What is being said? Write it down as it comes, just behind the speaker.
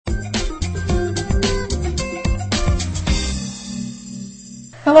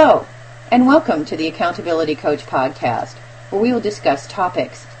Hello, and welcome to the Accountability Coach podcast, where we will discuss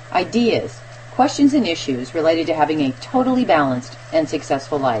topics, ideas, questions, and issues related to having a totally balanced and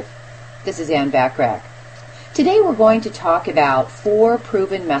successful life. This is Ann Bachrach. Today we're going to talk about 4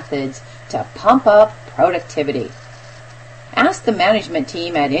 proven methods to pump up productivity. Ask the management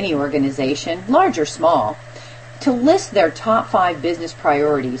team at any organization, large or small, to list their top 5 business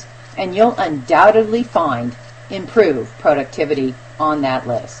priorities, and you'll undoubtedly find improved productivity on that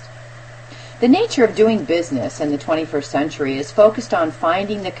list. The nature of doing business in the 21st century is focused on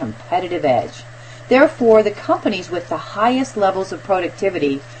finding the competitive edge. Therefore, the companies with the highest levels of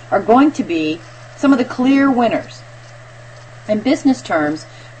productivity are going to be some of the clear winners. In business terms,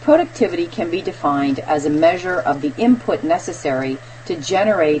 productivity can be defined as a measure of the input necessary to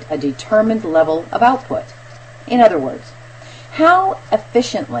generate a determined level of output. In other words, how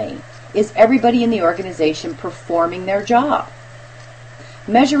efficiently is everybody in the organization performing their job?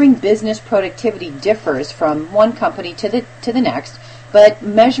 Measuring business productivity differs from one company to the next, but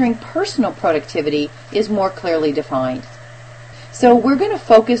measuring personal productivity is more clearly defined. So we're going to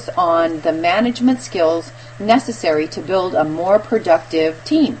focus on the management skills necessary to build a more productive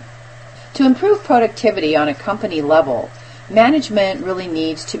team. To improve productivity on a company level, management really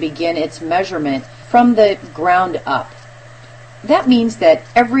needs to begin its measurement from the ground up. That means that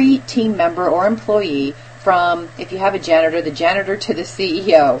every team member or employee, from, if you have a janitor, the janitor to the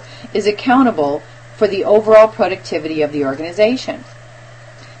CEO, is accountable for the overall productivity of the organization.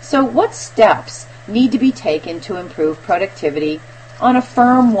 So what steps need to be taken to improve productivity on a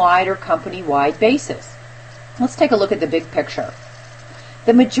firm-wide or company-wide basis? Let's take a look at the big picture.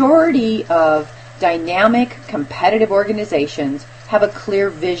 The majority of dynamic, competitive organizations have a clear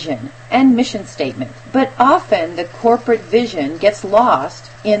vision and mission statement, but often the corporate vision gets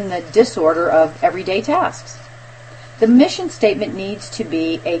lost in the disorder of everyday tasks. The mission statement needs to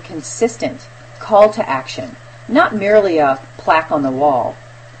be a consistent call to action, not merely a plaque on the wall.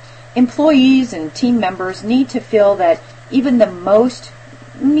 Employees and team members need to feel that even the most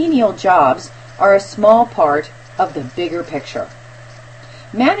menial jobs are a small part of the bigger picture.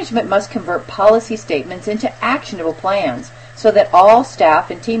 Management must convert policy statements into actionable plans so that all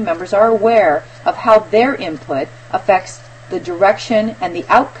staff and team members are aware of how their input affects the direction and the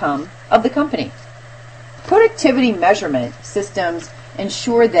outcome of the company. Productivity measurement systems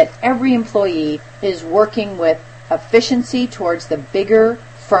ensure that every employee is working with efficiency towards the bigger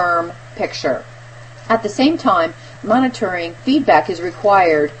firm picture. At the same time, monitoring feedback is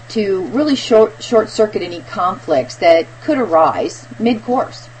required to really short-circuit any conflicts that could arise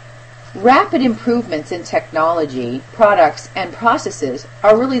mid-course. Rapid improvements in technology, products, and processes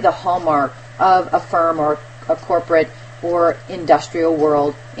are really the hallmark of a firm or a corporate or industrial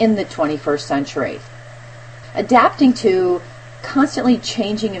world in the 21st century. Adapting to constantly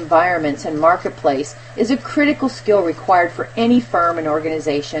changing environments and marketplace is a critical skill required for any firm and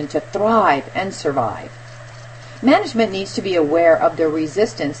organization to thrive and survive. Management needs to be aware of the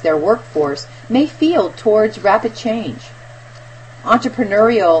resistance their workforce may feel towards rapid change.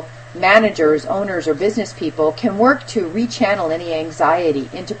 Entrepreneurial managers, owners, or business people can work to rechannel any anxiety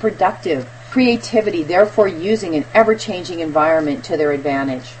into productive creativity, therefore using an ever-changing environment to their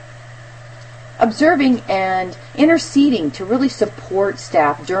advantage. Observing and interceding to really support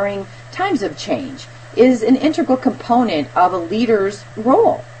staff during times of change is an integral component of a leader's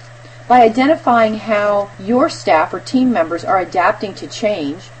role. By identifying how your staff or team members are adapting to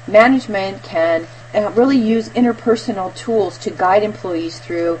change, management can really use interpersonal tools to guide employees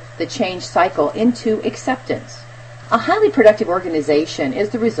through the change cycle into acceptance. A highly productive organization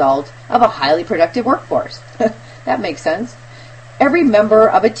is the result of a highly productive workforce. That makes sense. Every member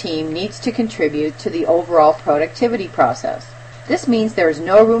of a team needs to contribute to the overall productivity process. This means there is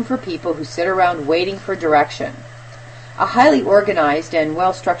no room for people who sit around waiting for direction. A highly organized and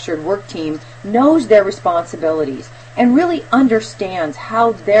well-structured work team knows their responsibilities and really understands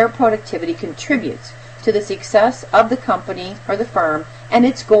how their productivity contributes to the success of the company or the firm and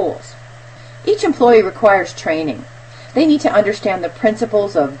its goals. Each employee requires training. They need to understand the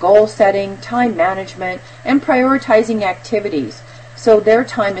principles of goal setting, time management, and prioritizing activities so their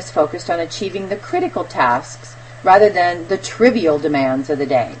time is focused on achieving the critical tasks rather than the trivial demands of the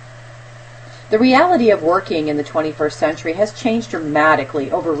day. The reality of working in the 21st century has changed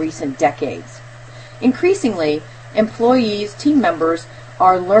dramatically over recent decades. Increasingly, employees, team members,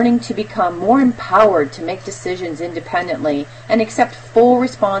 are learning to become more empowered to make decisions independently and accept full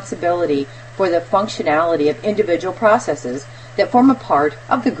responsibility for the functionality of individual processes that form a part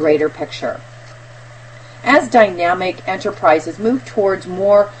of the greater picture. As dynamic enterprises move towards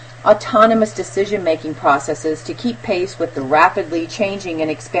more autonomous decision-making processes to keep pace with the rapidly changing and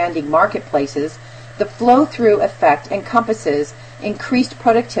expanding marketplaces, the flow-through effect encompasses increased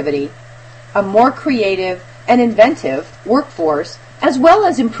productivity, a more creative and inventive workforce, as well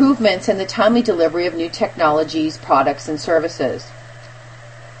as improvements in the timely delivery of new technologies, products, and services.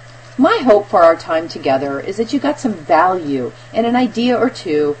 My hope for our time together is that you got some value in an idea or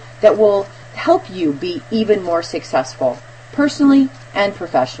two that will help you be even more successful, personally and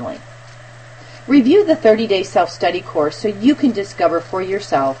professionally. Review the 30-day self-study course so you can discover for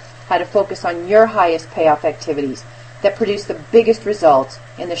yourself how to focus on your highest payoff activities that produce the biggest results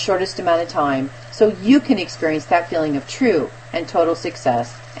in the shortest amount of time, so you can experience that feeling of true and total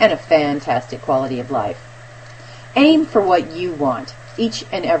success and a fantastic quality of life. Aim for what you want each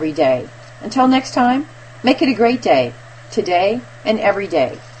and every day. Until next time, make it a great day, today and every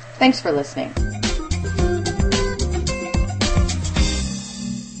day. Thanks for listening.